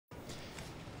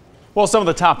Well, some of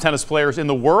the top tennis players in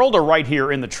the world are right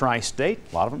here in the tri-state.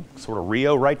 A lot of them sort of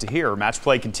Rio right to here. Match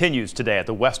play continues today at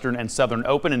the Western and Southern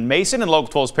Open in Mason, and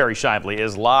Local 12's Perry Shively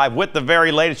is live with the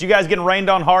very latest. You guys getting rained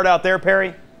on hard out there,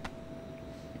 Perry?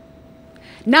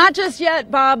 Not just yet,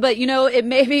 Bob, but, you know, it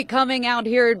may be coming out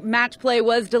here. Match play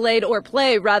was delayed, or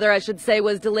play, rather, I should say,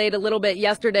 was delayed a little bit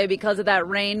yesterday because of that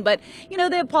rain. But, you know,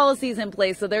 they have policies in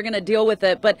place, so they're going to deal with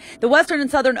it. But the Western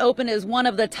and Southern Open is one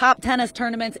of the top tennis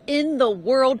tournaments in the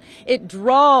world. It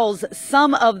draws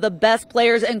some of the best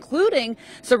players, including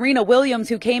Serena Williams,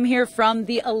 who came here from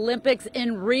the Olympics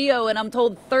in Rio. And I'm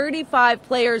told 35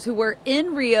 players who were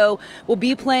in Rio will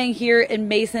be playing here in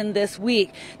Mason this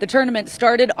week. The tournament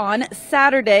started on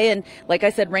Saturday, and like I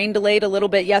said, rain delayed a little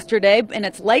bit yesterday, and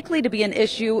it's likely to be an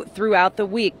issue throughout the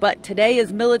week. But today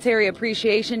is Military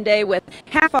Appreciation Day with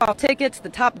half-off tickets. The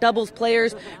top doubles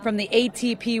players from the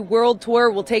ATP World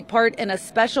Tour will take part in a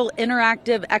special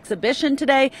interactive exhibition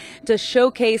today to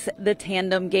showcase the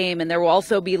tandem game. And there will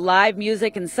also be live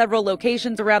music in several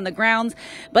locations around the grounds.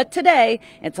 But today,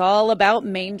 it's all about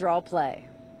main draw play.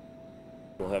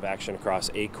 We'll have action across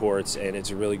 8 courts, and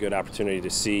it's a really good opportunity to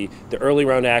see the early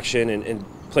round action and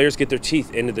players get their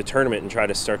teeth into the tournament and try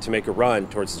to start to make a run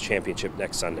towards the championship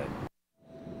next Sunday.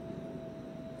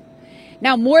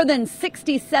 Now, more than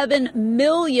 67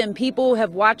 million people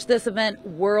have watched this event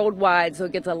worldwide, so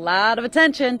it gets a lot of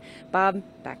attention. Bob,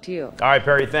 back to you. All right,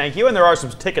 Perry, thank you. And there are some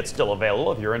tickets still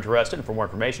available if you're interested. And for more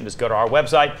information, just go to our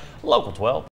website, Local 12.